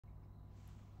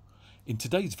In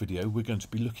today's video, we're going to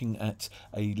be looking at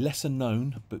a lesser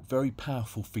known but very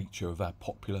powerful feature of our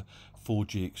popular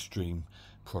 4GXtream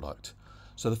product.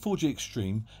 So the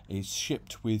 4GXtream is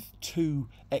shipped with two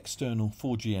external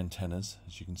 4G antennas,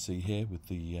 as you can see here with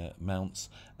the mounts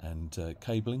and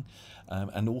cabling,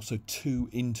 and also two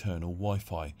internal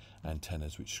Wi-Fi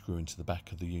antennas which screw into the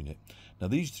back of the unit. Now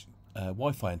these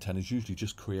Wi-Fi antennas usually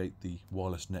just create the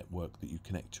wireless network that you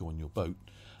connect to on your boat,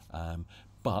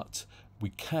 but we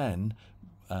can,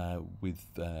 with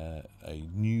a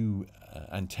new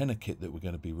antenna kit that we're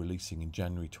going to be releasing in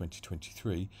January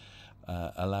 2023,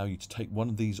 allow you to take one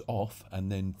of these off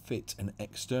and then fit an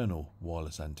external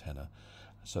wireless antenna.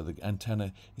 So the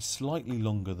antenna is slightly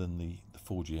longer than the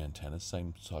 4G antenna,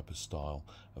 same type of style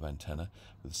of antenna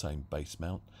with the same base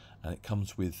mount, and it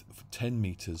comes with 10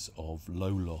 meters of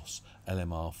low loss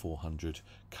LMR 400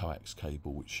 coax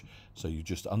cable, so you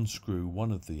just unscrew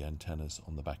one of the antennas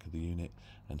on the back of the unit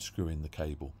and screw in the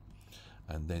cable.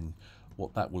 And then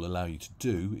what that will allow you to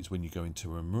do is, when you go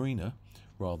into a marina,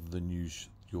 rather than use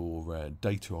your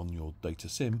data on your data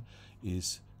sim,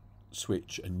 is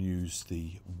switch and use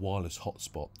the wireless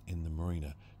hotspot in the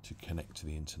marina to connect to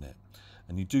the internet.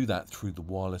 And you do that through the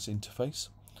wireless interface,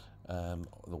 or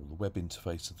the web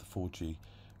interface of the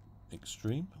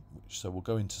 4GXtream. So we'll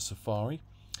go into Safari,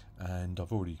 and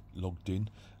I've already logged in.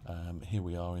 Here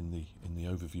we are in the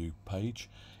overview page.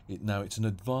 Now it's an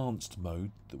advanced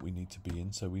mode that we need to be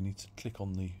in, so we need to click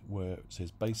on where it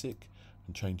says basic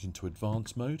and change into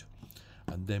advanced mode,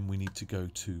 and then we need to go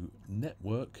to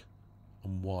network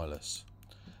and wireless.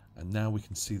 And now we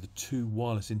can see the two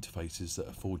wireless interfaces that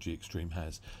a 4GXtream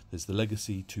has. There's the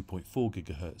legacy 2.4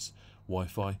 gigahertz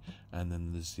Wi-Fi, and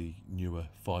then there's the newer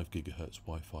 5 gigahertz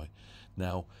Wi-Fi.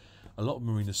 Now a lot of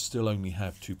marinas still only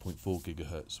have 2.4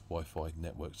 gigahertz Wi-Fi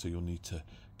network, so you'll need to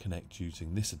connect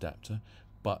using this adapter.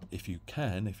 But if your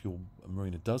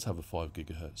marina does have a 5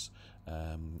 gigahertz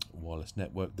wireless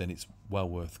network, then it's well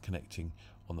worth connecting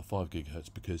on the 5 gigahertz,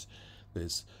 because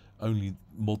there's only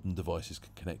modern devices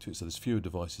can connect to it, so there's fewer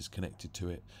devices connected to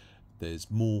it. There's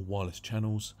more wireless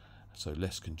channels, so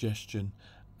less congestion,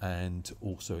 and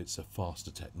also it's a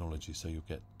faster technology, so you'll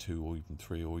get 2 or even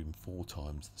 3 or even 4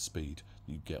 times the speed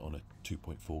you get on a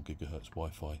 2.4 gigahertz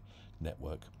Wi-Fi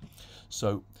network.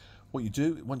 So what you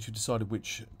do, once you've decided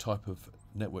which type of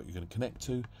network you're going to connect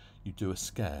to, you do a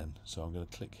scan. So I'm going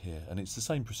to click here, and it's the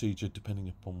same procedure depending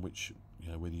upon which,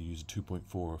 whether you use a 2.4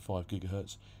 or a 5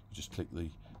 gigahertz. You just click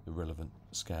the relevant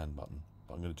scan button.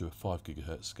 But I'm going to do a 5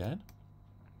 gigahertz scan.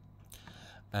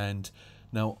 And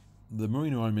now the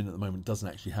marina I'm in at the moment doesn't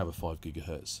actually have a 5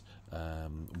 gigahertz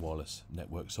wireless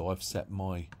network, so I've set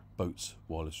my boat's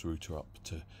wireless router up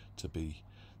to be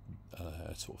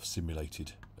a sort of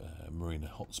simulated marina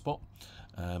hotspot.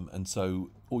 And so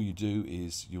all you do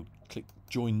is you'll click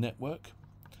join network.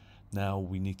 Now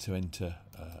we need to enter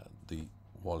the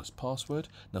wireless password.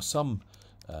 Now some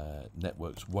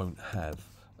networks won't have,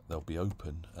 they'll be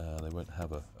open, they won't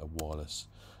have a wireless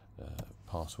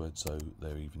password, so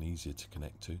they're even easier to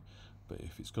connect to. But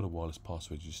if it's got a wireless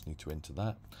password, you just need to enter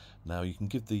that. Now you can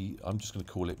give I'm just going to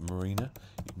call it marina.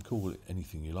 You can call it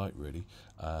anything you like, really.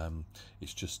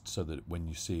 It's just so that when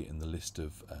you see it in the list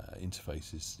of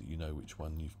interfaces, you know which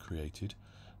one you've created.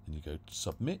 Then you go to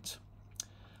submit,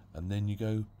 and then you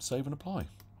go save and apply.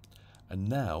 And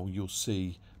now you'll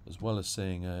see, as well as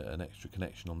seeing an extra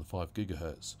connection on the 5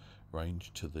 gigahertz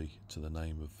range to the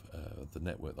name of the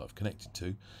network that I've connected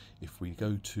to, if we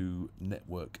go to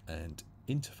network and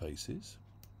interfaces,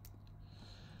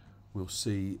 we'll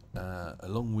see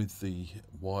along with the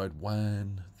wired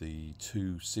WAN, the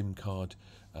 2 SIM card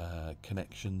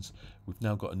connections, we've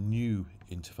now got a new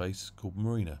interface called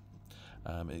Marina.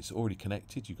 It's already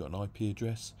connected, you've got an IP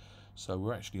address, so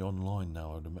we're actually online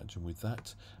now, I'd imagine, with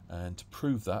that. And to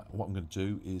prove that, what I'm going to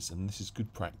do is, and this is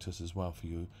good practice as well for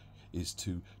you, is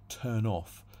to turn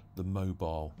off the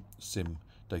mobile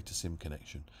data SIM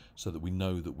connection, so that we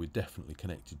know that we're definitely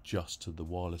connected just to the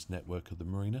wireless network of the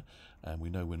marina, and we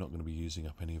know we're not going to be using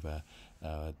up any of our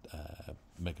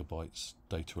megabytes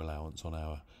data allowance on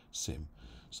our SIM.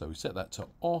 So we set that to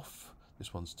off,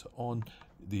 this one's to on.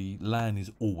 The LAN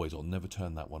is always on, never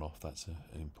turn that one off, that's an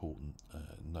important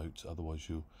note, otherwise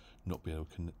you'll not be able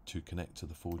to connect to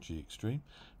the 4GXtream.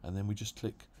 And then we just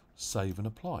click save and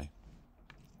apply.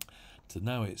 So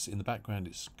now it's in the background,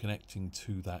 it's connecting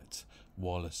to that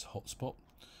wireless hotspot,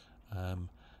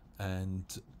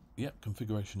 and yep,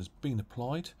 configuration has been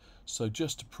applied. So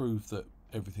just to prove that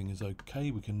everything is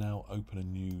okay, we can now open a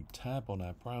new tab on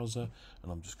our browser,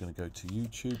 and I'm just going to go to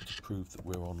YouTube to prove that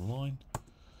we're online.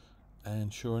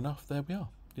 And sure enough, there we are.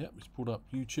 Yep, it's pulled up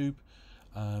YouTube.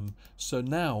 So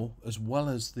now, as well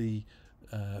as the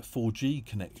 4G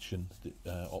connection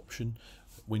option,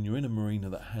 when you're in a marina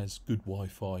that has good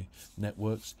Wi-Fi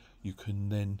networks, you can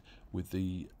then, with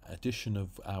the addition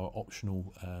of our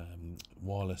optional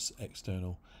wireless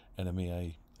external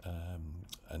NMEA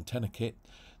antenna kit,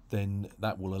 then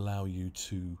that will allow you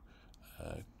to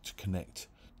connect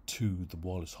to the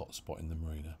wireless hotspot in the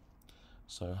marina.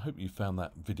 So I hope you found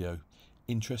that video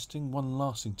interesting. One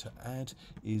last thing to add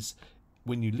is,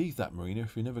 when you leave that marina,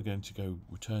 if you're never going to go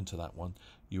return to that one,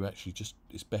 you actually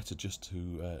it's better just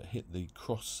to hit the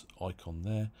cross icon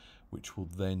there, which will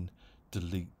then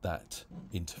delete that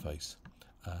interface,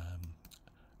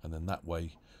 and then that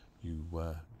way you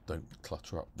don't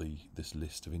clutter up this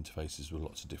list of interfaces with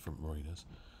lots of different marinas.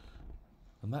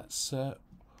 And that's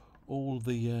all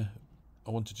the I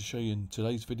wanted to show you in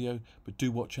today's video, but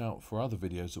do watch out for other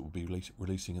videos that we'll be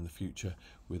releasing in the future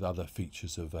with other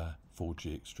features of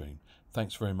 4GXtream.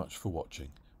 Thanks very much for watching.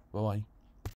 Bye.